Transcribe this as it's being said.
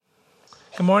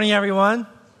Good morning, everyone.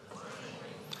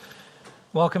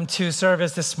 Welcome to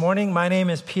service this morning. My name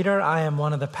is Peter. I am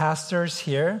one of the pastors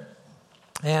here.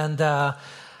 And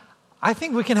I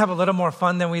think we can have a little more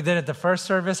fun than we did at the first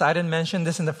service. I didn't mention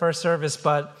this in the first service,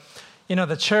 but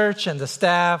the church and the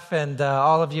staff and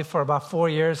all of you for about 4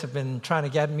 years have been trying to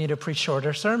get me to preach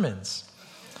shorter sermons.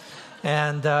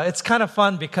 And it's kind of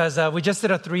fun because we just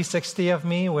did a 360 of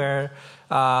me where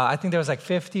I think there was like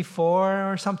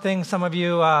 54 or something. Some of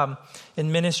you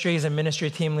in ministries and ministry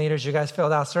team leaders, you guys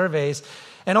filled out surveys.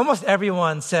 And almost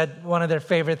everyone said one of their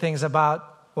favorite things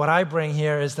about what I bring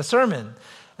here is the sermon.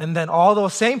 And then all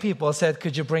those same people said,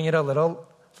 could you bring it a little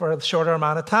for a shorter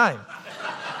amount of time?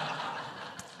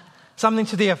 Something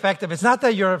to the effect of, it's not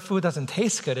that your food doesn't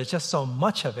taste good, it's just so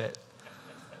much of it.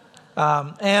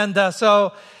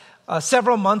 So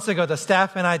several months ago, the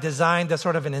staff and I designed a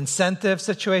sort of an incentive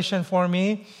situation for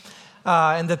me.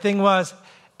 And the thing was,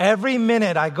 every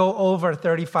minute I go over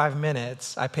 35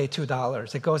 minutes, I pay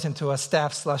 $2. It goes into a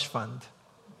staff slush fund.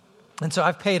 And so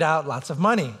I've paid out lots of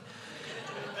money.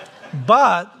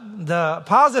 But the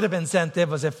positive incentive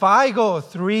was if I go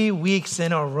 3 weeks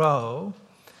in a row,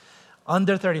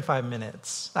 under 35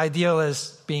 minutes, ideal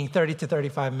is being 30 to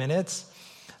 35 minutes,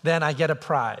 then I get a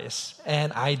prize.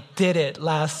 And I did it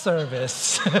last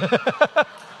service.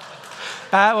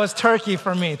 That was turkey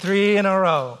for me, 3 in a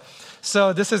row.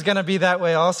 So this is going to be that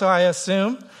way also, I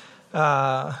assume.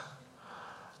 So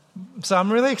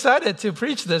I'm really excited to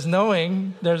preach this,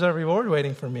 knowing there's a reward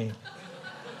waiting for me.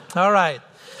 All right.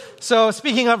 So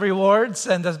speaking of rewards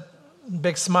and the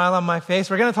big smile on my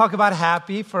face, we're going to talk about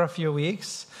happy for a few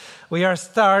weeks. We are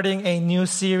starting a new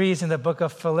series in the book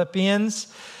of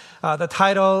Philippians. The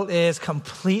title is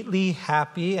Completely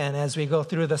Happy, and as we go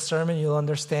through the sermon, you'll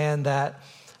understand that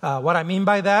what I mean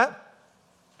by that.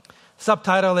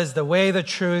 Subtitle is The Way, the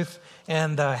Truth,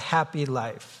 and the Happy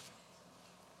Life.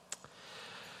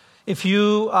 If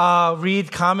you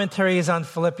read commentaries on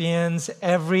Philippians,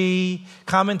 every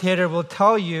commentator will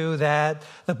tell you that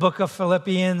the book of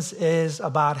Philippians is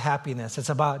about happiness. It's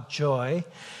about joy.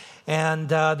 And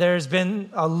there's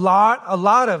been a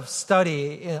lot of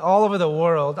study all over the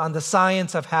world on the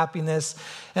science of happiness.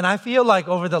 And I feel like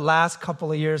over the last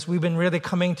couple of years, we've been really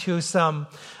coming to some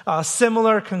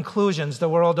similar conclusions the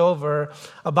world over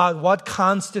about what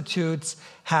constitutes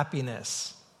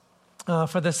happiness.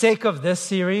 For the sake of this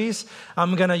series,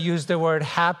 I'm going to use the word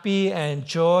happy and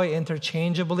joy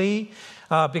interchangeably.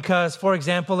 Because, for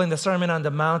example, in the Sermon on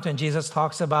the Mount, when Jesus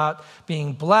talks about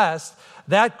being blessed,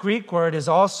 that Greek word is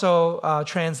also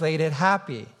translated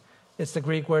happy. It's the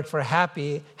Greek word for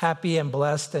happy and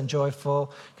blessed and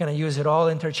joyful. Going to use it all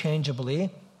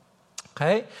interchangeably.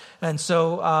 Okay? And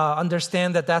so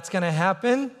understand that that's going to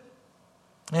happen.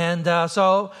 And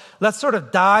so let's sort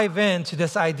of dive into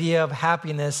this idea of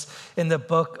happiness in the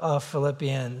book of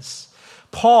Philippians.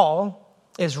 Paul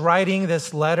is writing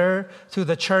this letter to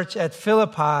the church at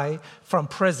Philippi from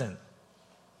prison.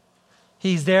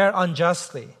 He's there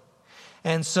unjustly.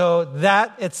 And so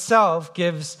that itself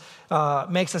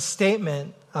makes a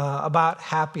statement about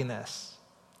happiness.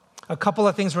 A couple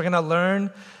of things we're going to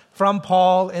learn from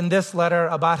Paul in this letter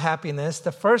about happiness.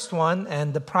 The first one,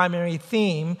 and the primary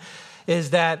theme, is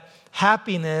that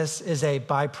happiness is a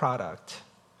byproduct.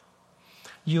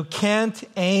 You can't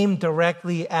aim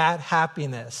directly at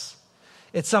happiness.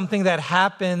 It's something that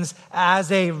happens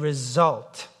as a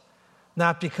result,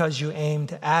 not because you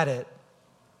aimed at it.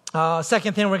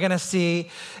 Second thing we're going to see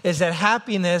is that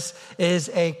happiness is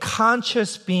a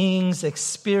conscious being's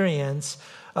experience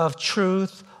of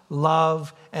truth,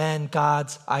 love, and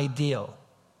God's ideal.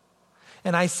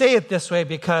 And I say it this way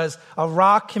because a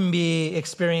rock can be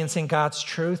experiencing God's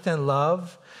truth and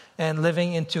love and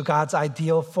living into God's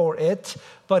ideal for it,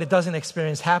 but it doesn't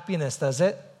experience happiness, does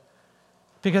it?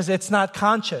 Because it's not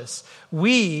conscious.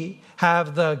 We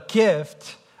have the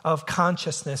gift of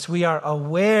consciousness. We are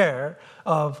aware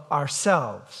of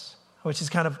ourselves, which is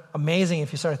kind of amazing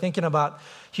if you start thinking about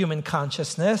human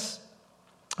consciousness.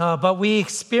 But we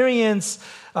experience,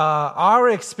 our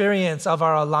experience of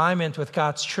our alignment with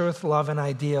God's truth, love, and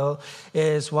ideal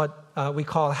is what we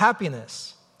call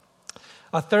happiness.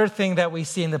 A third thing that we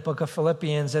see in the book of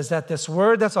Philippians is that this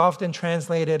word that's often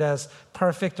translated as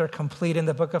perfect or complete in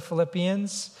the book of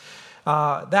Philippians,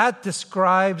 that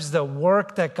describes the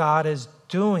work that God is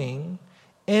doing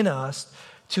in us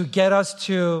to get us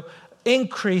to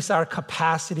increase our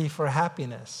capacity for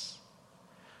happiness.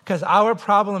 Because our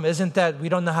problem isn't that we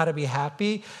don't know how to be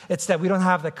happy, it's that we don't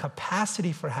have the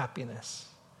capacity for happiness.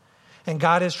 And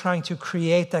God is trying to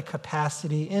create that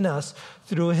capacity in us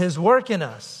through His work in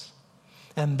us.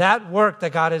 And that work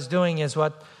that God is doing is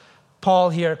what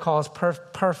Paul here calls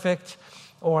perfect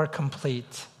or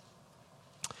complete.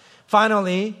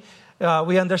 Finally,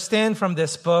 we understand from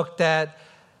this book that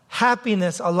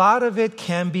happiness, a lot of it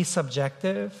can be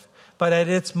subjective, but at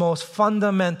its most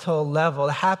fundamental level,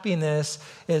 happiness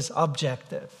is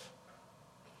objective.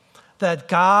 That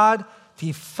God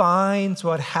defines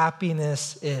what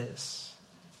happiness is.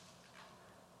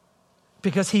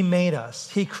 Because He made us,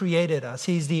 He created us,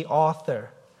 He's the author.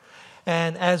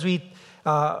 And as we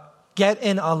get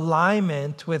in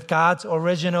alignment with God's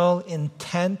original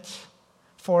intent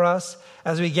for us,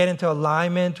 as we get into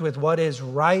alignment with what is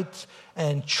right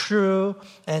and true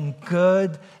and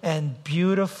good and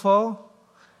beautiful,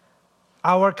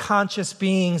 our conscious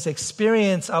being's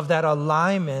experience of that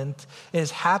alignment is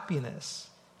happiness.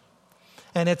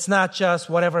 And it's not just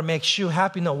whatever makes you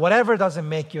happy. No, whatever doesn't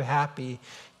make you happy,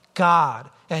 God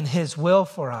and His will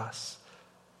for us,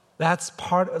 that's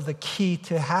part of the key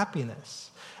to happiness.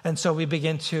 And so we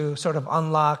begin to sort of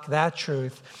unlock that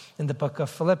truth in the book of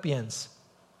Philippians.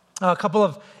 A couple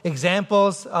of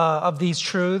examples of these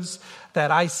truths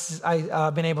that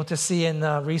I've been able to see in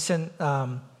recent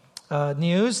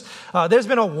news. There's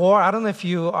been a war. I don't know if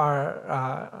you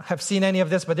have seen any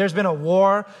of this, but there's been a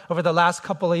war over the last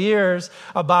couple of years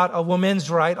about a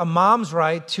woman's right, a mom's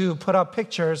right to put up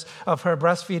pictures of her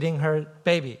breastfeeding her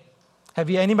baby. Have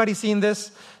anybody seen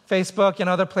this? Facebook and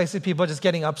other places, people just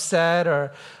getting upset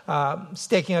or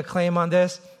staking a claim on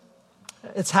this.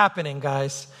 It's happening,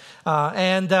 guys.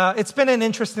 And it's been an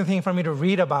interesting thing for me to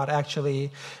read about,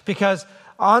 actually, because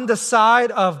on the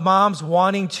side of moms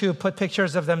wanting to put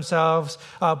pictures of themselves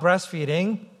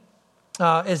breastfeeding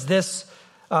is this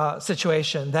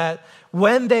situation that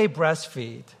when they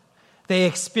breastfeed, they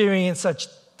experience such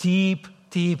deep,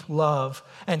 deep love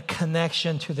and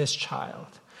connection to this child.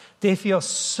 They feel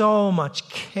so much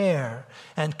care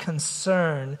and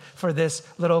concern for this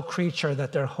little creature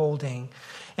that they're holding.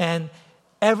 And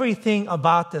everything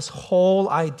about this whole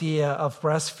idea of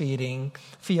breastfeeding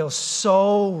feels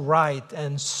so right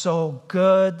and so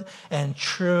good and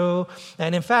true.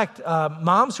 And in fact,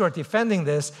 moms who are defending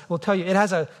this will tell you it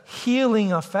has a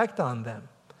healing effect on them.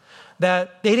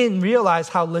 That they didn't realize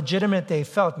how legitimate they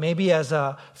felt, maybe as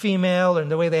a female and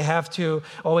the way they have to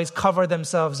always cover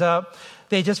themselves up.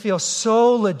 They just feel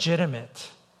so legitimate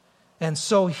and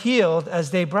so healed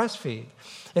as they breastfeed.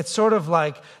 It's sort of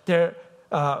like they're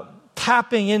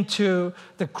tapping into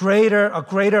a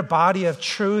greater body of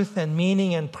truth and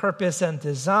meaning and purpose and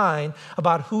design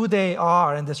about who they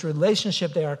are and this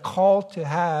relationship they are called to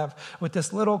have with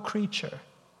this little creature.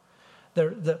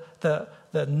 The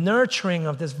nurturing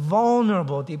of this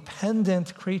vulnerable,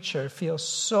 dependent creature feels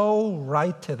so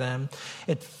right to them.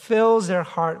 It fills their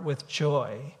heart with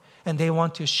joy. And they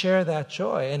want to share that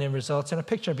joy, and it results in a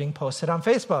picture being posted on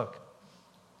Facebook.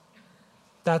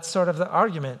 That's sort of the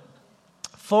argument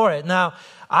for it. Now,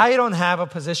 I don't have a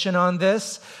position on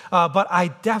this, but I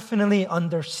definitely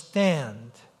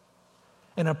understand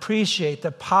and appreciate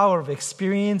the power of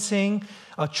experiencing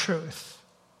a truth,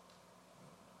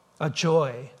 a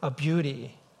joy, a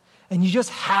beauty. And you just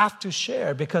have to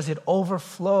share because it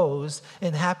overflows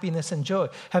in happiness and joy.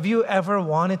 Have you ever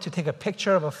wanted to take a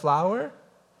picture of a flower?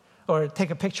 Or take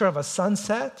a picture of a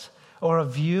sunset or a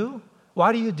view?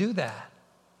 Why do you do that?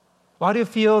 Why do you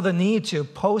feel the need to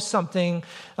post something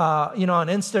on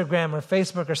Instagram or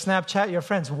Facebook or Snapchat your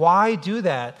friends? Why do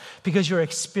that? Because you're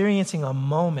experiencing a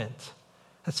moment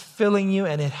that's filling you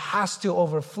and it has to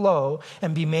overflow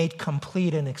and be made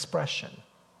complete in expression.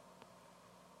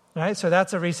 Right? So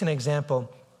that's a recent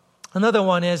example. Another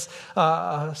one is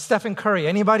Stephen Curry.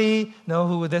 Anybody know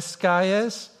who this guy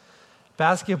is?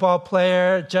 Basketball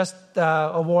player, just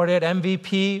awarded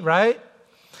MVP, right?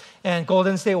 And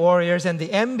Golden State Warriors. And the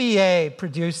NBA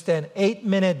produced an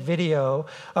 8-minute video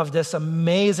of this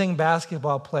amazing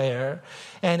basketball player.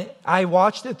 And I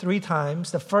watched it 3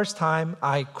 times. The first time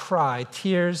I cried,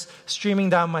 tears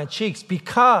streaming down my cheeks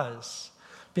because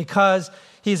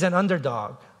he's an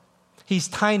underdog. He's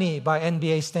tiny by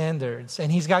NBA standards,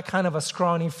 and he's got kind of a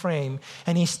scrawny frame.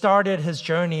 And he started his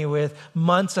journey with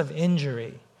months of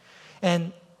injury.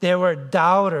 And there were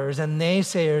doubters and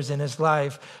naysayers in his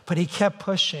life, but he kept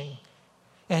pushing.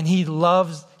 And he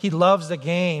loves the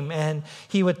game, and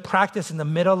he would practice in the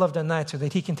middle of the night so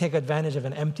that he can take advantage of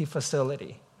an empty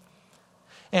facility.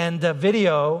 And the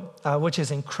video, which is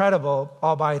incredible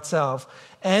all by itself,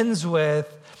 ends with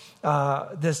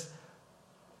this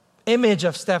image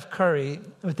of Steph Curry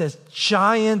with this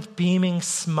giant beaming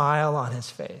smile on his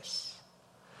face.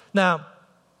 Now,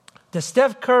 the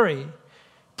Steph Curry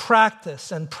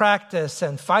practice and fight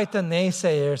the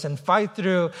naysayers and fight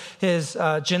through his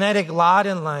genetic lot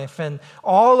in life and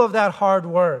all of that hard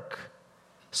work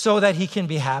so that he can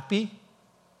be happy?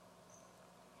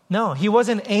 No, he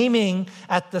wasn't aiming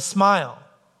at the smile.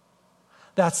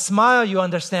 That smile, you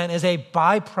understand, is a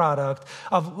byproduct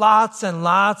of lots and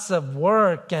lots of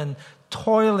work and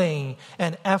toiling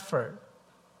and effort.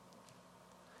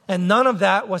 And none of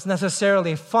that was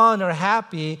necessarily fun or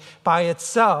happy by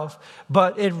itself,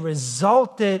 but it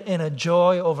resulted in a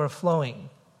joy overflowing.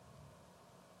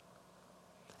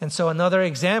 And so another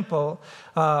example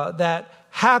of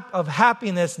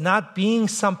happiness not being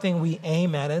something we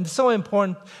aim at. And it's so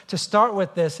important to start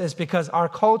with this is because our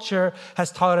culture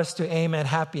has taught us to aim at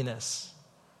happiness.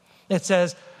 It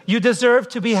says, you deserve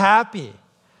to be happy.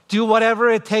 Do whatever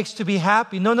it takes to be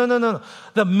happy. No.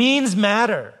 The means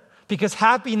matter because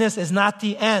happiness is not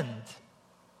the end.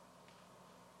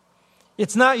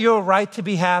 It's not your right to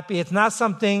be happy. It's not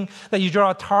something that you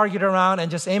draw a target around and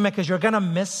just aim at because you're going to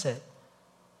miss it.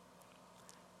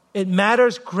 It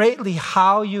matters greatly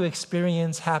how you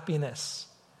experience happiness.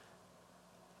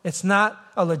 It's not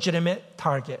a legitimate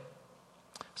target.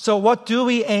 So what do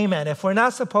we aim at? If we're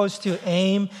not supposed to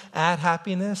aim at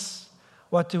happiness,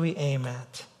 what do we aim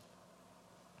at?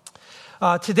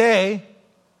 Today,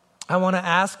 I want to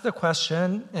ask the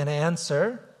question and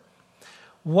answer,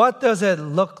 what does it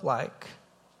look like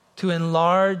to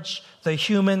enlarge the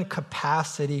human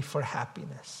capacity for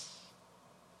happiness?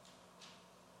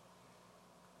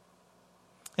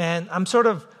 And I'm sort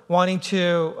of wanting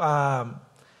to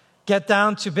get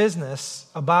down to business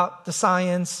about the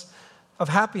science of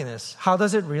happiness. How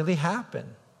does it really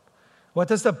happen? What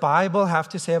does the Bible have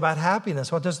to say about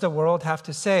happiness? What does the world have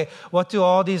to say? What do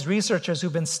all these researchers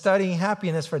who've been studying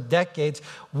happiness for decades,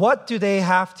 what do they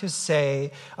have to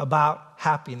say about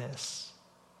happiness?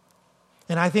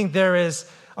 And I think there is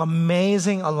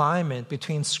amazing alignment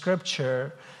between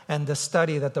Scripture and the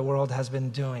study that the world has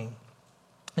been doing.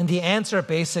 And the answer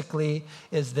basically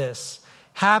is this.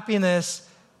 Happiness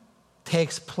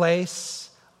takes place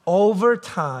over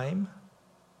time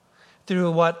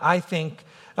through what I think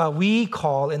we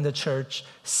call in the church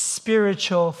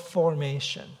spiritual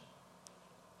formation.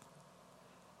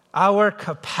 Our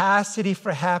capacity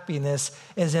for happiness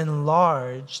is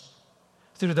enlarged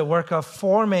through the work of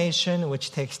formation,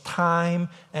 which takes time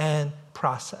and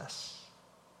process.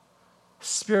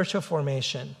 Spiritual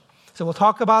formation. So we'll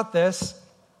talk about this.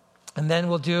 And then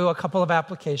we'll do a couple of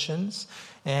applications,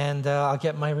 and I'll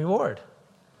get my reward.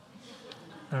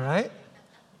 All right?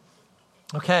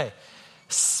 Okay.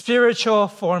 Spiritual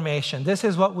formation. This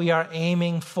is what we are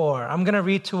aiming for. I'm going to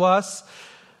read to us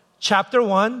chapter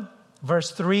 1,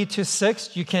 verse 3 to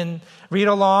 6. You can read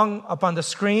along up on the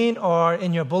screen or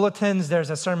in your bulletins. There's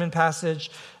a sermon passage,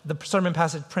 the sermon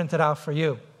passage printed out for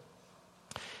you.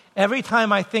 Every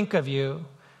time I think of you,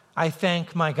 I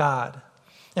thank my God.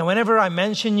 And whenever I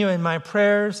mention you in my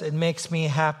prayers, it makes me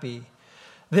happy.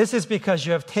 This is because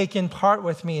you have taken part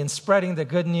with me in spreading the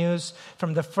good news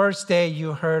from the first day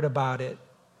you heard about it.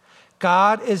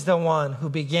 God is the one who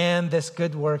began this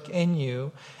good work in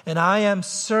you, and I am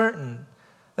certain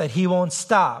that he won't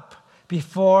stop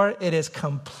before it is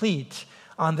complete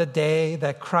on the day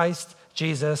that Christ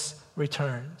Jesus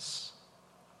returns.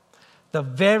 The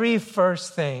very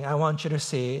first thing I want you to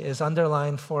see is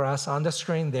underlined for us on the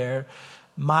screen there.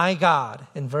 My God,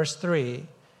 in verse 3,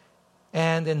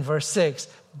 and in verse 6,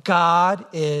 God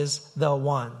is the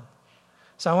one.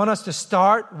 So I want us to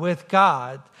start with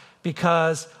God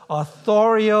because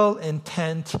authorial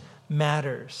intent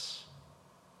matters.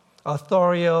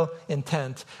 Authorial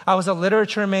intent. I was a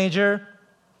literature major,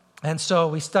 and so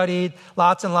we studied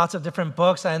lots and lots of different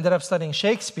books. I ended up studying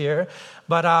Shakespeare,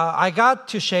 but I got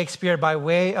to Shakespeare by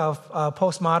way of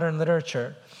postmodern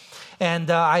literature.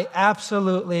 And I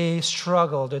absolutely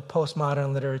struggled with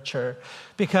postmodern literature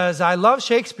because I love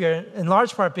Shakespeare in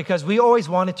large part because we always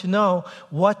wanted to know,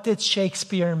 what did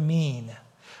Shakespeare mean?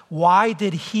 Why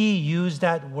did he use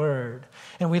that word?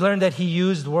 And we learned that he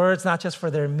used words not just for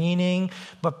their meaning,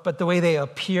 but the way they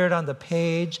appeared on the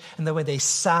page and the way they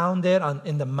sounded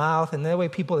in the mouth and the way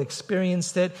people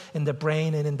experienced it in the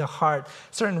brain and in the heart.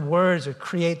 Certain words would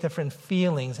create different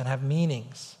feelings and have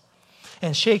meanings.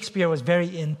 And Shakespeare was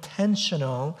very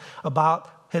intentional about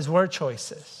his word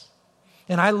choices.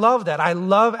 And I love that. I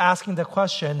love asking the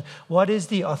question, what is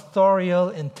the authorial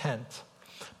intent?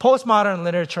 Postmodern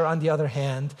literature, on the other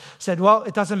hand, said, well,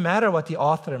 it doesn't matter what the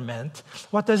author meant.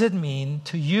 What does it mean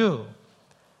to you?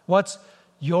 What's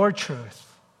your truth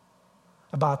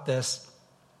about this?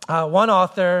 One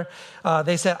author,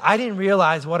 they said, I didn't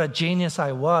realize what a genius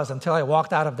I was until I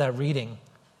walked out of that reading.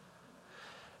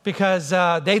 Because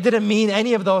they didn't mean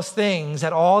any of those things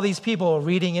that all these people were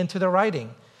reading into the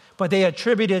writing. but they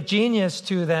attributed genius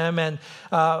to them and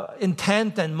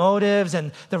intent and motives.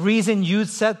 And the reason you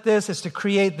said this is to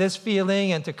create this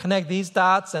feeling and to connect these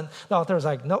dots. And the author was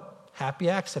like, nope, happy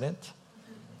accident.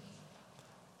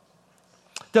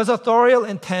 Does authorial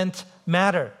intent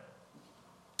matter?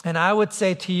 And I would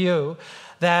say to you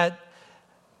that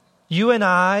you and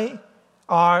I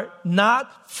are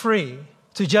not free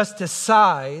to just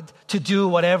decide to do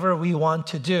whatever we want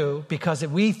to do because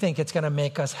we think it's going to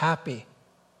make us happy.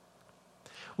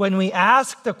 When we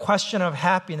ask the question of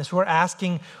happiness, we're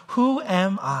asking, who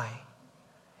am I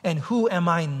and who am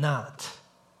I not?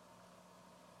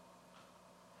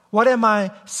 What am I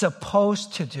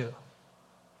supposed to do?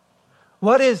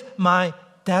 What is my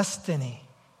destiny?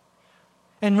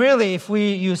 And really, if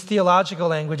we use theological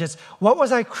languages, what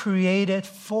was I created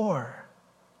for?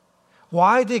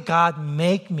 Why did God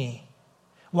make me?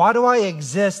 Why do I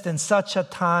exist in such a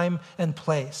time and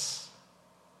place?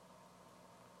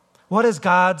 What is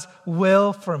God's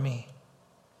will for me?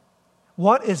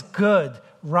 What is good,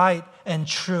 right, and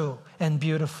true and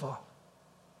beautiful?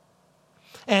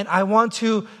 And I want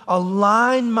to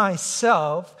align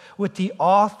myself with the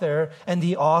author and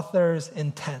the author's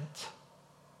intent.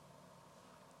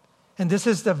 And this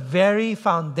is the very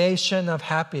foundation of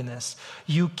happiness.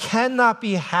 You cannot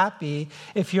be happy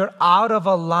if you're out of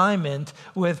alignment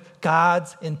with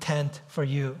God's intent for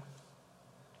you.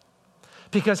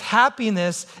 Because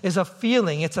happiness is a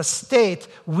feeling, it's a state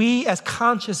we as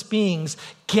conscious beings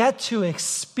get to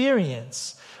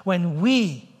experience when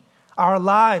our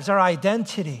lives, our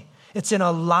identity, it's in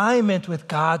alignment with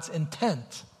God's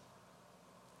intent.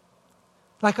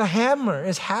 Like a hammer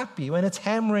is happy when it's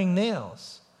hammering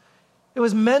nails. It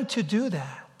was meant to do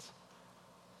that.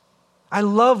 I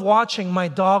love watching my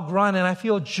dog run, and I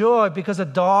feel joy because a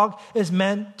dog is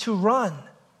meant to run.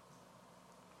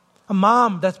 A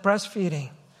mom that's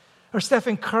breastfeeding, or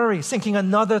Stephen Curry sinking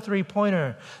another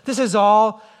three-pointer. This is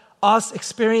all us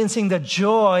experiencing the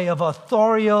joy of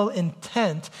authorial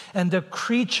intent and the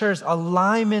creature's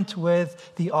alignment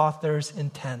with the author's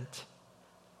intent.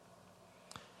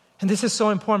 And this is so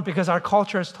important because our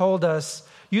culture has told us,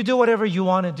 you do whatever you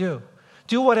want to do.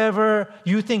 Do whatever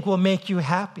you think will make you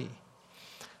happy.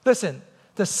 Listen,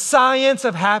 the science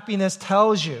of happiness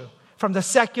tells you from the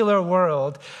secular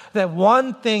world that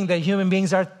one thing that human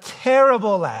beings are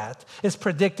terrible at is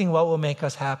predicting what will make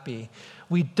us happy.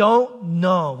 We don't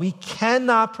know. We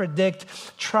cannot predict,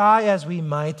 try as we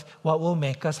might, what will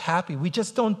make us happy. We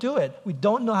just don't do it. We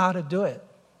don't know how to do it.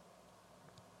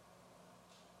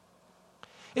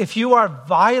 If you are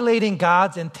violating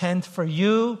God's intent for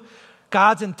you,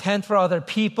 God's intent for other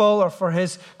people or for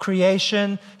His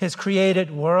creation, His created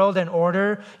world and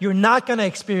order, you're not going to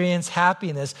experience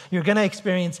happiness. You're going to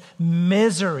experience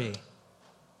misery.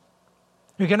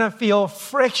 You're going to feel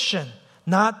friction,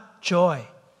 not joy.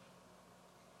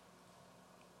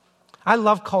 I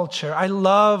love culture. I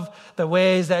love the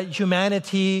ways that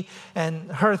humanity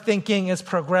and her thinking is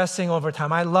progressing over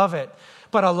time. I love it.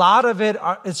 But a lot of it,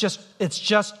 it's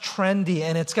just trendy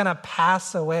and it's going to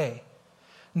pass away.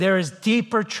 There is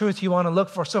deeper truth you want to look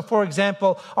for. So, for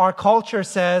example, our culture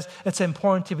says it's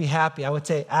important to be happy. I would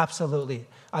say, absolutely,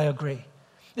 I agree.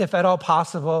 If at all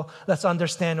possible, let's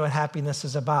understand what happiness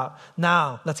is about.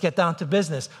 Now, let's get down to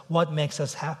business. What makes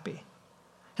us happy?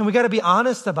 And we got to be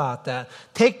honest about that.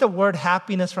 Take the word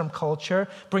happiness from culture,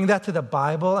 bring that to the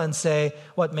Bible, and say,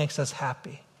 what makes us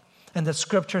happy? And the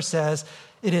scripture says,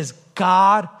 it is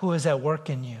God who is at work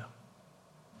in you.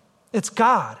 It's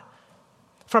God.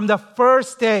 From the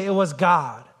first day, it was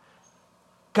God.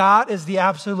 God is the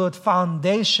absolute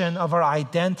foundation of our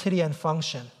identity and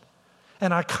function.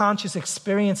 And our conscious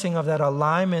experiencing of that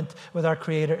alignment with our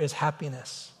Creator is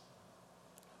happiness.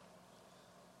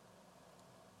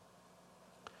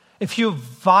 If you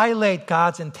violate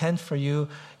God's intent for you,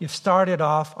 you've started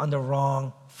off on the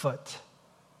wrong foot.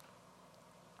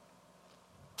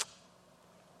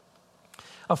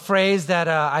 A phrase that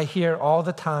I hear all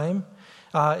the time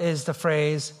is the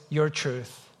phrase, your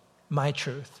truth, my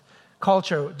truth.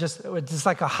 Culture, just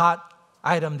like a hot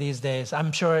item these days.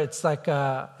 I'm sure it's like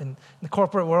in the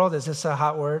corporate world, is this a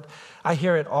hot word? I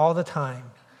hear it all the time.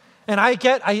 And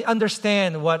I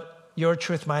understand what your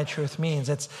truth, my truth means.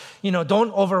 It's,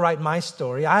 don't overwrite my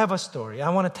story. I have a story. I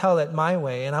want to tell it my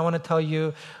way, and I want to tell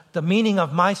you the meaning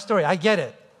of my story. I get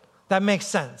it. That makes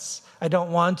sense. I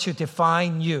don't want to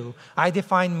define you. I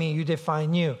define me, you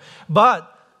define you. But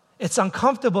it's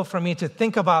uncomfortable for me to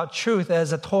think about truth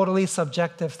as a totally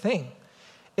subjective thing.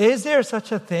 Is there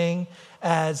such a thing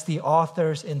as the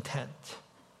author's intent?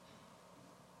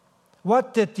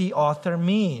 What did the author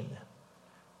mean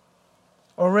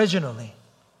originally?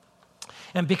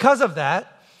 And because of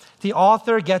that, The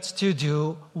author gets to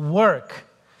do work.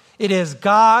 It is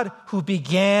God who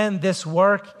began this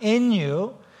work in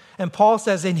you. And Paul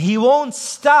says, and he won't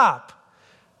stop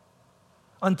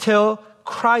until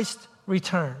Christ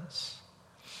returns.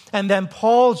 And then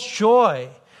Paul's joy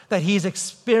that he's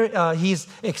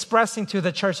expressing to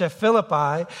the church at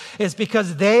Philippi is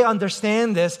because they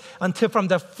understand this until from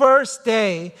the first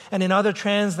day, and in other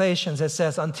translations it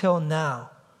says until now.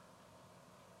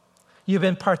 You've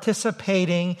been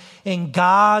participating in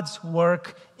God's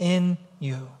work in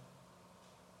you.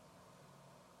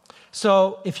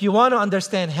 So if you want to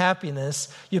understand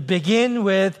happiness, you begin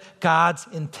with God's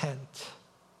intent,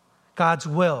 God's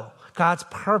will, God's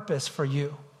purpose for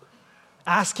you.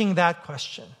 Asking that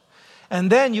question. And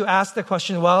then you ask the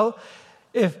question, well,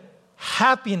 if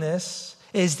happiness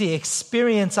is the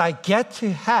experience I get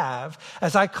to have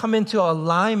as I come into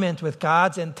alignment with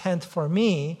God's intent for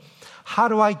me, how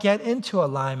do I get into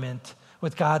alignment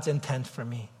with God's intent for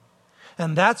me?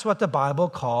 And that's what the Bible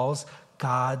calls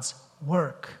God's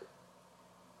work.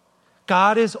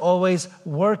 God is always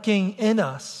working in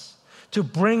us to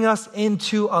bring us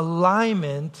into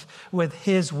alignment with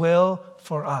His will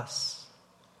for us.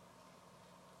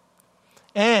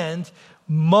 And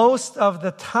most of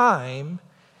the time,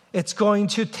 it's going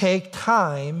to take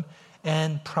time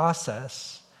and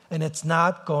process, and it's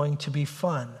not going to be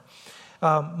fun.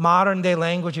 Modern day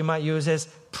language you might use is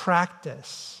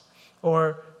practice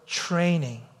or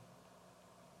training.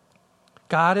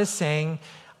 God is saying,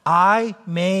 I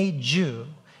made you,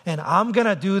 and I'm going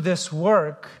to do this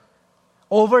work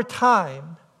over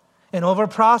time and over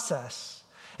process.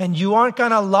 And you aren't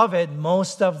going to love it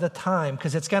most of the time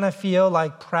because it's going to feel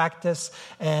like practice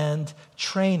and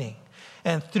training.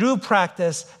 And through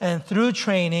practice and through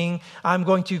training, I'm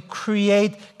going to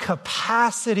create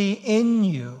capacity in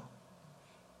you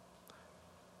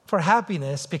for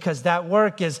happiness because that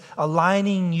work is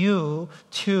aligning you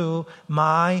to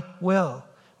my will,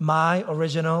 my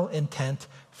original intent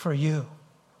for you.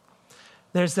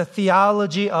 There's the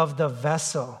theology of the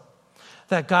vessel.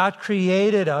 That God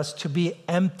created us to be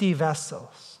empty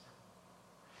vessels.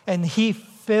 And He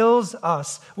fills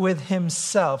us with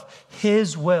Himself,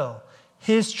 His will,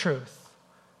 His truth,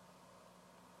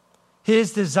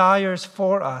 His desires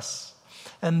for us.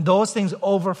 And those things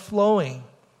overflowing,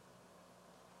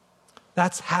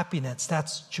 that's happiness,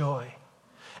 that's joy.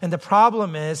 And the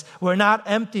problem is we're not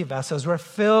empty vessels. We're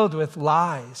filled with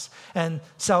lies and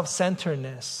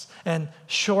self-centeredness and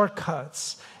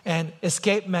shortcuts and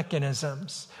escape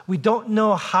mechanisms. We don't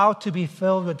know how to be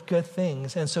filled with good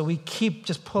things. And so we keep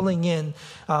just pulling in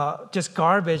just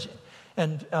garbage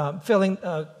and filling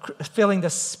the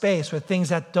space with things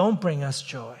that don't bring us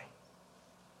joy.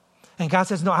 And God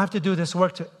says, no, I have to do this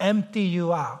work to empty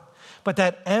you out. But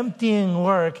that emptying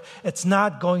work, it's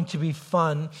not going to be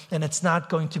fun and it's not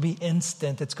going to be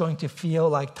instant. It's going to feel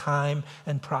like time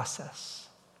and process.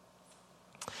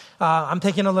 I'm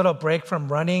taking a little break from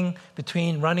running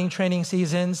between running training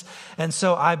seasons. And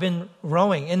so I've been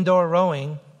rowing, indoor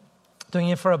rowing, doing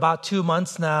it for about 2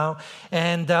 months now.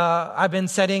 And I've been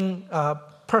setting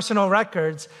personal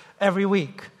records every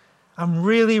week. I'm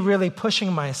really, really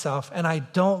pushing myself and I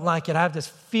don't like it. I have this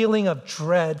feeling of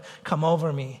dread come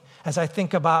over me as I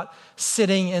think about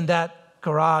sitting in that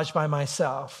garage by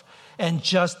myself and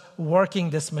just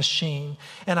working this machine.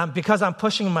 And because I'm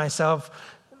pushing myself,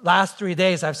 last 3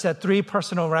 days, I've set 3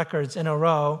 personal records in a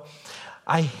row.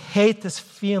 I hate this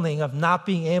feeling of not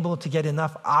being able to get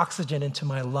enough oxygen into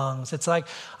my lungs. It's like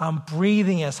I'm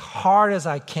breathing as hard as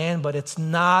I can, but it's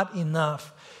not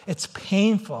enough. It's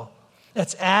painful.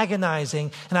 It's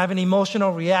agonizing. And I have an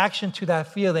emotional reaction to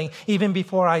that feeling even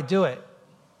before I do it.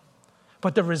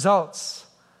 But the results,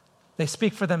 they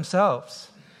speak for themselves.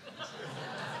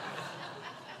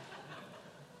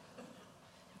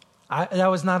 That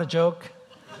was not a joke.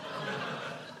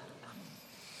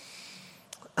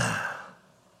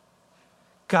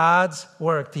 God's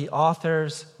work, the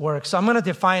author's work. So I'm going to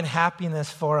define happiness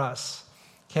for us,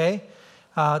 okay?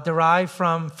 Derived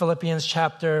from Philippians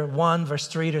chapter 1, verse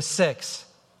 3 to 6.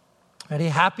 Ready?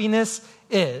 Happiness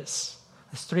is,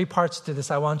 there's 3 parts to this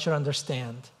I want you to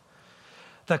understand.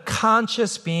 The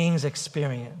conscious being's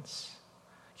experience,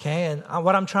 okay? And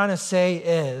what I'm trying to say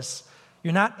is,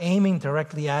 you're not aiming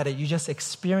directly at it, you just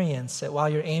experience it while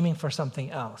you're aiming for something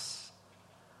else,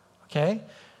 okay?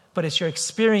 But it's your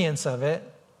experience of it,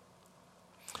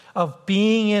 of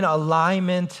being in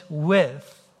alignment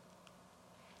with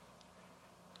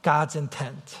God's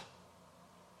intent.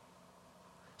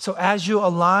 So as you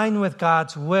align with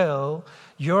God's will,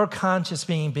 your conscious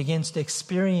being begins to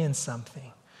experience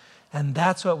something. And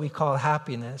that's what we call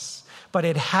happiness. But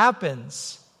it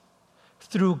happens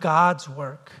through God's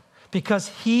work because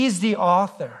He's the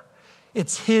author.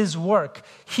 It's His work.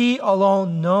 He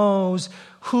alone knows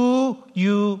who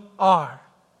you are.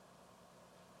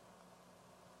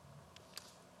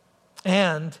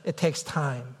 And it takes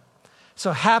time.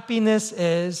 So happiness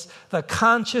is the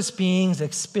conscious being's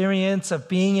experience of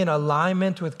being in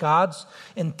alignment with God's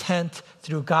intent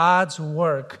through God's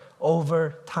work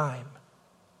over time.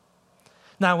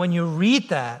 Now, when you read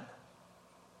that,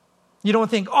 you don't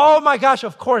think, oh my gosh,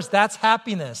 of course, that's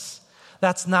happiness.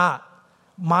 That's not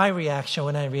my reaction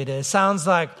when I read it. It sounds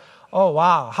like, oh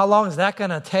wow, how long is that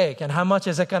going to take? And how much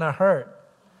is it going to hurt?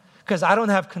 Because I don't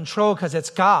have control because it's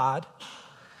God.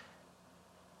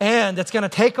 And it's going to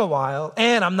take a while,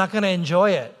 and I'm not going to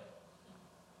enjoy it.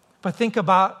 But think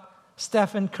about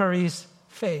Stephen Curry's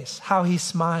face, how he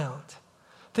smiled.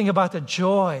 Think about the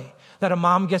joy that a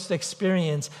mom gets to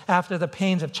experience after the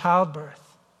pains of childbirth.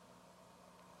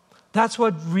 That's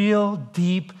what real,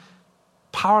 deep,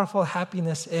 powerful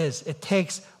happiness is. It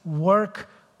takes work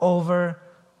over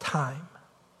time.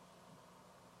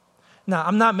 Now,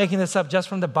 I'm not making this up just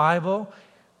from the Bible.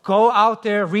 Go out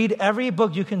there, read every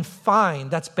book you can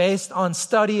find that's based on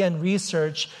study and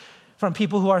research from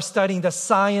people who are studying the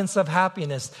science of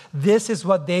happiness. This is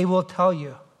what they will tell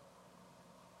you.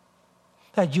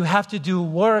 That you have to do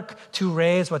work to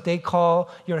raise what they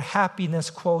call your happiness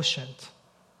quotient.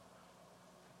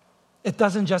 It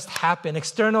doesn't just happen.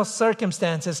 External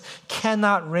circumstances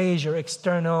cannot raise your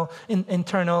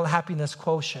internal happiness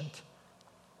quotient.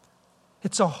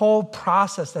 It's a whole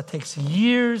process that takes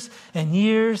years and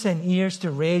years and years to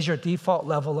raise your default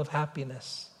level of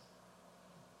happiness.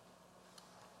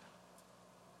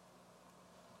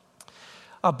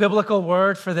 A biblical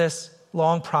word for this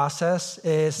long process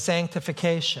is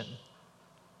sanctification.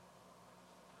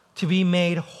 To be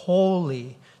made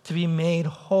holy, to be made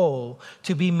whole,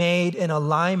 to be made in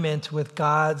alignment with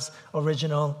God's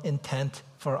original intent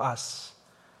for us.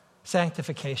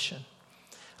 Sanctification.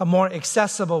 A more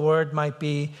accessible word might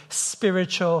be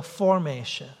spiritual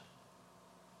formation.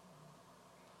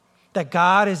 That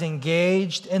God is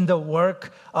engaged in the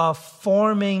work of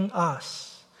forming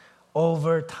us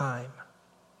over time.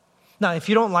 Now, if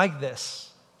you don't like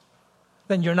this,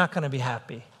 then you're not going to be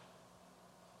happy.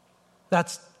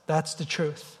 That's the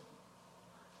truth.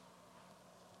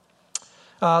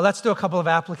 Let's do a couple of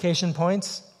application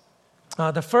points.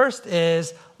 The first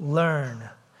is learn.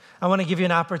 I want to give you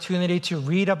an opportunity to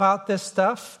read about this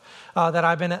stuff that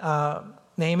I've been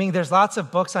naming. There's lots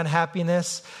of books on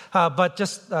happiness, but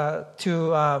just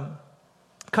to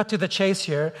cut to the chase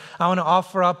here, I want to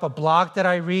offer up a blog that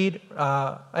I read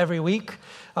every week.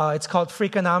 It's called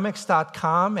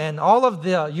Freakonomics.com, and all of the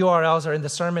URLs are in the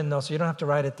sermon notes, so you don't have to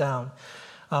write it down.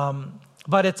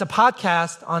 But it's a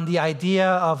podcast on the idea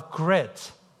of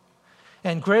grit.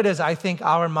 And grit is, I think,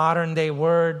 our modern-day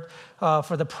word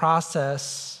for the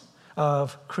process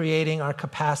of creating our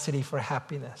capacity for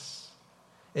happiness.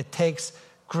 It takes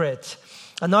grit.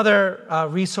 Another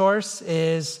resource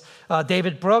is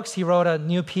David Brooks. He wrote a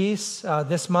new piece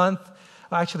this month,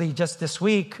 actually just this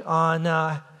week, on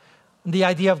the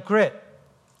idea of grit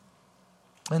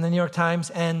in the New York Times.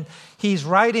 And he's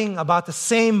writing about the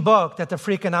same book that the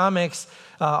Freakonomics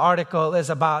article is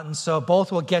about. And so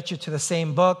both will get you to the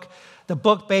same book. The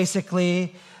book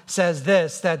basically says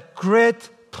this, that grit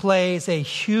plays a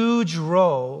huge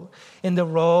role in the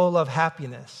role of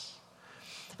happiness.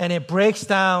 And it breaks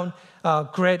down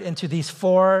grit into these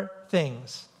 4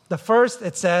 things. The first,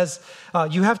 it says,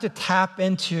 you have to tap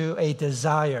into a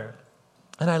desire.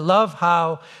 And I love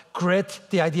how grit,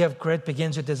 the idea of grit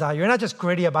begins with desire. You're not just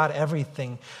gritty about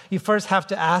everything. You first have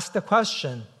to ask the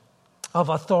question of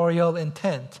authorial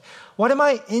intent. What am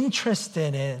I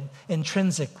interested in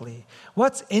intrinsically?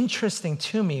 What's interesting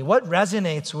to me? What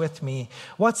resonates with me?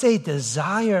 What's a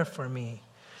desire for me?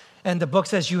 And the book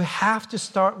says you have to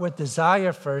start with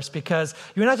desire first because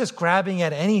you're not just grabbing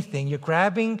at anything. You're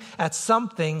grabbing at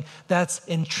something that's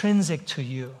intrinsic to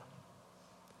you.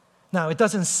 Now, it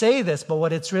doesn't say this, but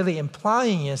what it's really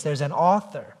implying is there's an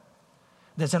author.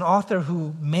 There's an author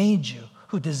who made you,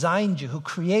 who designed you, who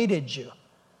created you.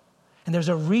 And there's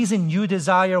a reason you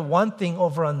desire one thing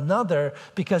over another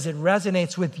because it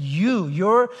resonates with you.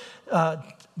 Your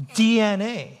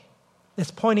DNA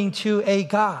is pointing to a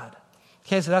God.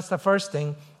 Okay, so that's the first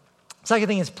thing. Second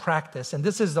thing is practice. And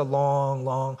this is the long,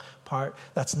 long part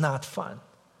that's not fun.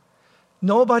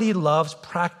 Nobody loves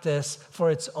practice for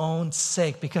its own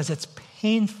sake because it's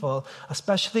painful,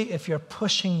 especially if you're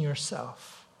pushing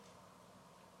yourself.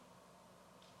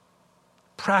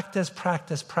 Practice,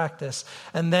 practice, practice.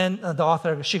 And then the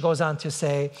author, she goes on to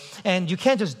say, and you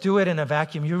can't just do it in a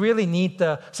vacuum. You really need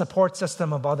the support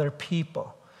system of other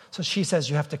people. So she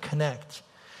says you have to connect.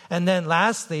 And then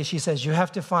lastly, she says you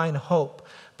have to find hope,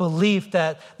 belief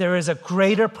that there is a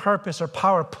greater purpose or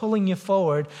power pulling you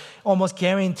forward, almost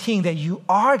guaranteeing that you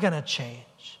are going to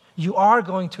change. You are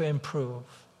going to improve.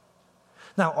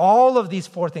 Now, all of these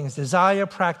four things, desire,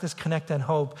 practice, connect, and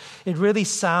hope, it really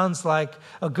sounds like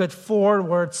a good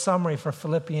 4-word summary for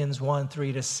Philippians 1,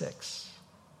 3-6.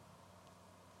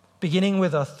 Beginning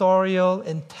with authorial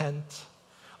intent,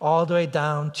 all the way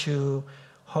down to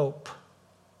hope.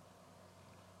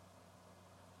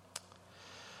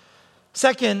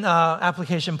 Second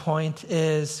application point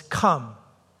is come.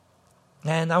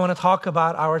 And I want to talk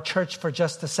about our church for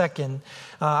just a second.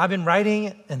 I've been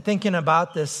writing and thinking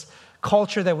about this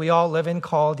culture that we all live in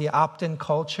called the opt-in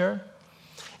culture.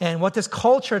 And what this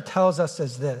culture tells us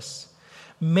is this: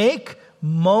 make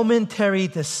momentary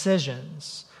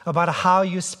decisions about how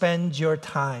you spend your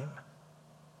time.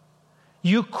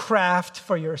 You craft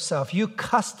for yourself. You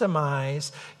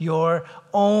customize your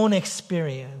own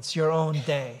experience, your own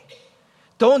day.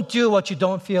 Don't do what you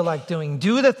don't feel like doing.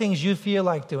 Do the things you feel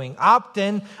like doing. Opt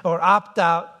in or opt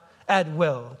out at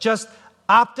will. Just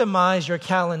optimize your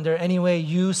calendar any way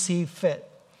you see fit.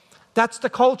 That's the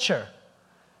culture,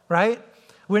 right?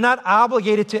 We're not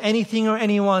obligated to anything or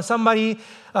anyone. Somebody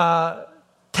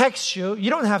texts you, you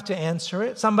don't have to answer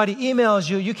it. Somebody emails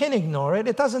you, you can ignore it.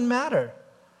 It doesn't matter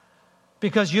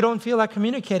because you don't feel like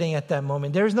communicating at that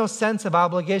moment. There's no sense of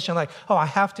obligation like, oh, I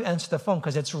have to answer the phone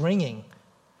because it's ringing.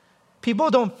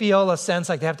 People don't feel a sense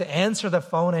like they have to answer the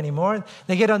phone anymore.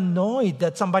 They get annoyed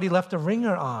that somebody left a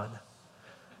ringer on.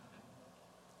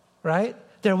 Right?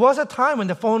 There was a time when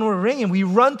the phone would ring and we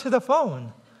run to the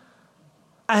phone.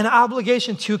 An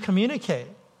obligation to communicate.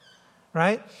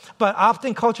 Right? But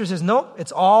opt-in culture says, nope,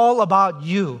 it's all about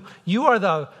you. You are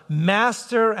the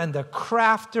master and the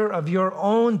crafter of your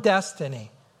own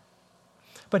destiny.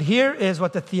 But here is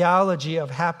what the theology of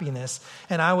happiness,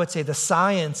 and I would say the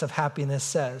science of happiness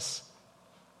says.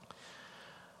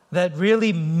 That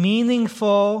really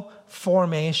meaningful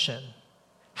formation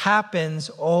happens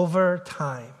over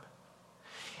time.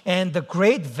 And the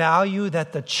great value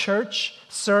that the church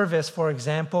service, for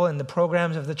example, and the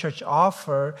programs of the church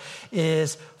offer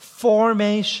is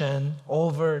formation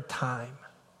over time.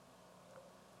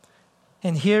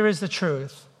 And here is the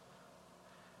truth,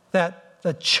 that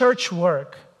the church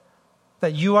work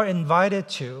that you are invited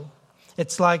to,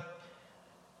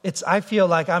 I feel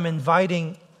like I'm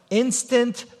inviting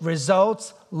instant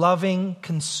results loving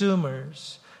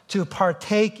consumers to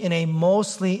partake in a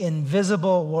mostly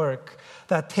invisible work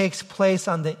that takes place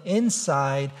on the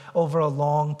inside over a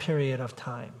long period of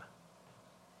time.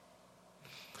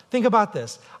 Think about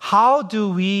this. How do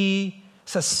we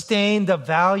sustain the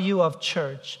value of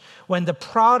church when the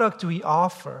product we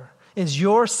offer is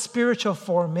your spiritual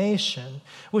formation,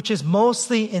 which is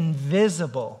mostly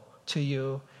invisible to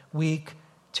you week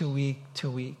to week to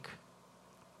week?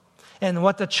 And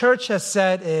what the church has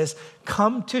said is,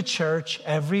 come to church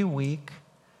every week,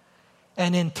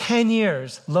 and in 10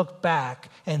 years, look back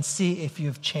and see if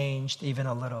you've changed even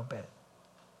a little bit.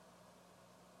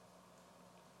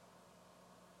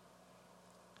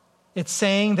 It's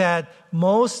saying that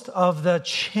most of the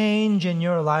change in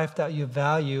your life that you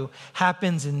value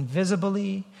happens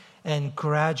invisibly and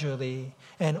gradually,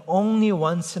 and only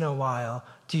once in a while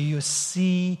do you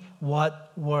see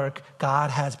what work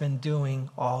God has been doing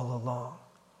all along.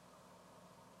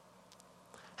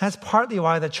 That's partly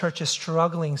why the church is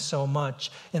struggling so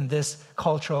much in this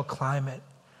cultural climate,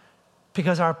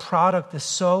 because our product is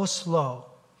so slow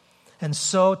and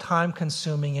so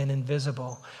time-consuming and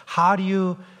invisible. How do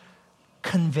you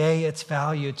convey its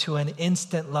value to an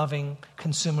instant-loving,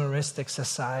 consumeristic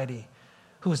society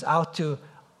who's out to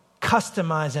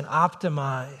customize and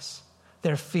optimize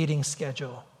their feeding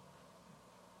schedule?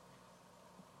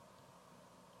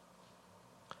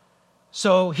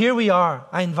 So here we are.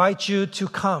 I invite you to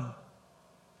come.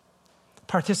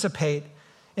 Participate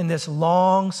in this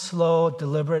long, slow,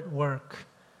 deliberate work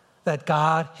that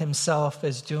God Himself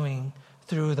is doing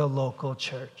through the local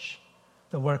church,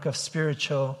 the work of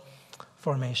spiritual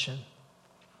formation.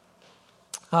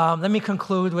 Let me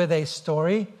conclude with a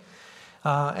story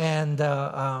and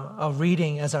a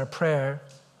reading as our prayer.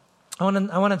 I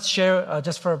want to share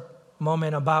just for a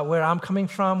moment about where I'm coming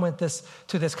from with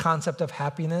this concept of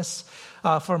happiness.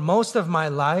 For most of my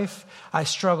life, I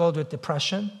struggled with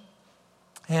depression.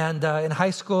 And in high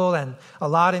school and a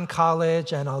lot in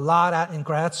college and a lot in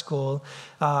grad school,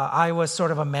 I was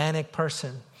sort of a manic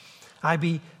person. I'd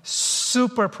be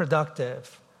super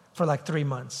productive for like 3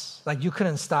 months. Like you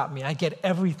couldn't stop me. I get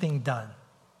everything done.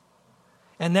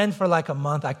 And then for like a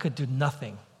month, I could do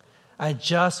nothing. I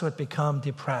just would become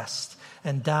depressed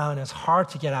and down. It was hard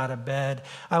to get out of bed.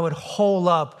 I would hole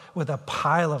up with a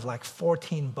pile of like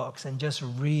 14 books and just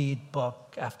read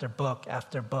book after book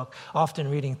after book, often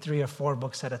reading 3 or 4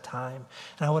 books at a time.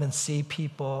 And I wouldn't see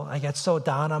people. I got so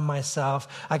down on myself.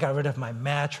 I got rid of my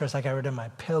mattress. I got rid of my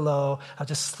pillow. I was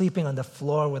just sleeping on the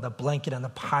floor with a blanket and a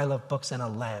pile of books and a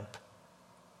lamp.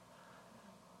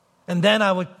 And then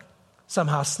I would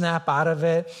somehow snap out of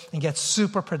it and get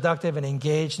super productive and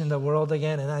engaged in the world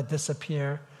again, and I'd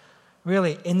disappear.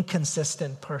 Really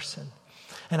inconsistent person.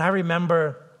 And I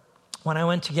remember when I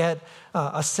went to get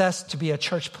assessed to be a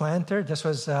church planter. This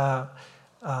was a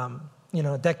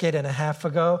decade and a half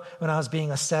ago when I was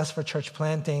being assessed for church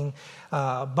planting.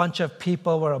 A bunch of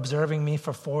people were observing me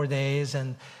for 4 days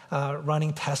and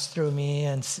running tests through me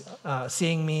and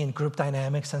seeing me in group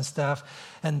dynamics and stuff.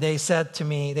 And they said to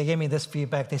me, they gave me this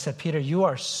feedback. They said, "Peter, you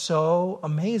are so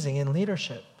amazing in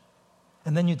leadership.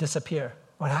 And then you disappear.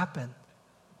 What happened?"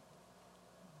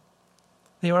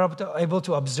 They were able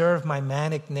to observe my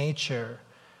manic nature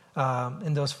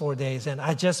in those 4 days. And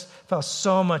I just felt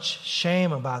so much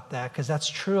shame about that because that's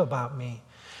true about me.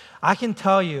 I can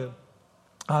tell you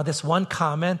this one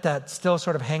comment that still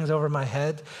sort of hangs over my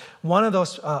head. One of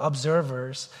those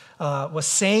observers was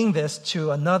saying this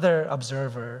to another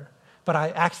observer, but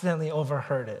I accidentally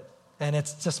overheard it. And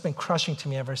it's just been crushing to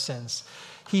me ever since.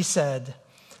 He said,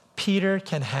 "Peter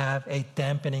can have a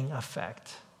dampening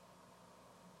effect."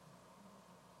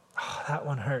 Oh, that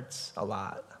one hurts a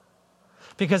lot.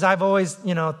 Because I've always,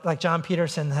 like John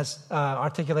Peterson has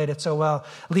articulated so well,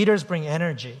 leaders bring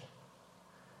energy.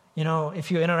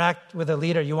 If you interact with a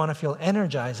leader, you want to feel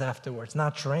energized afterwards,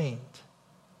 not drained.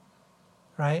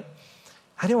 Right?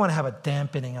 I didn't want to have a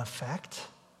dampening effect.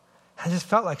 I just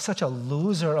felt like such a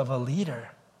loser of a leader.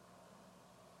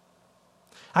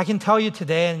 I can tell you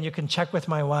today, and you can check with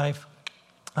my wife,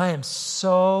 I am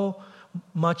so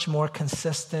much more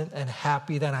consistent and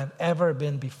happy than I've ever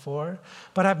been before,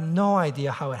 but I have no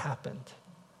idea how it happened.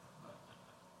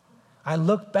 I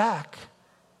look back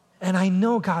and I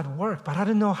know God worked, but I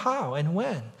don't know how and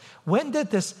when. When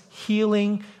did this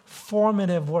healing,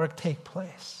 formative work take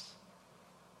place?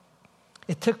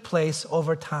 It took place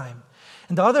over time.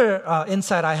 And the other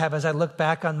insight I have as I look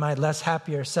back on my less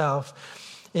happier self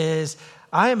is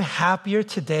I am happier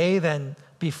today than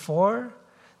before,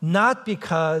 not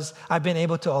because I've been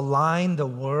able to align the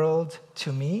world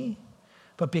to me,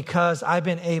 but because I've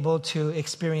been able to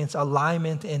experience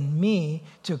alignment in me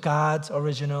to God's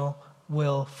original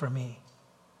will for me.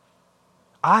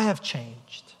 I have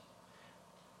changed.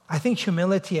 I think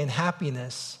humility and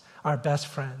happiness are best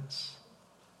friends.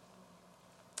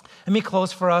 Let me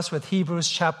close for us with Hebrews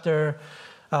chapter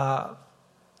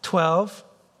 12.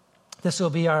 This will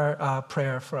be our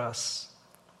prayer for us.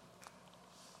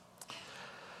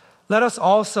 Let us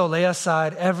also lay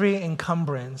aside every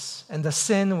encumbrance and the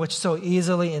sin which so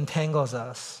easily entangles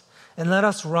us, and let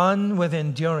us run with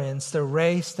endurance the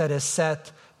race that is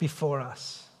set before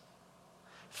us,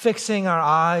 fixing our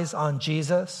eyes on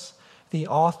Jesus, the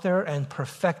author and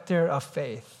perfecter of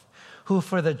faith, who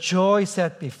for the joy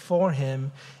set before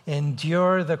him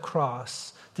endured the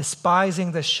cross,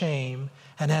 despising the shame,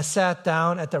 and has sat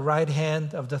down at the right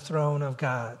hand of the throne of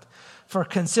God. For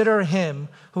consider him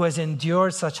who has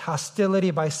endured such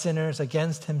hostility by sinners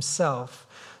against himself,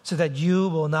 so that you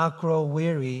will not grow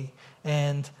weary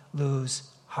and lose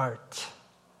heart.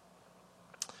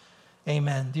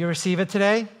 Amen. Do you receive it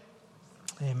today?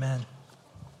 Amen.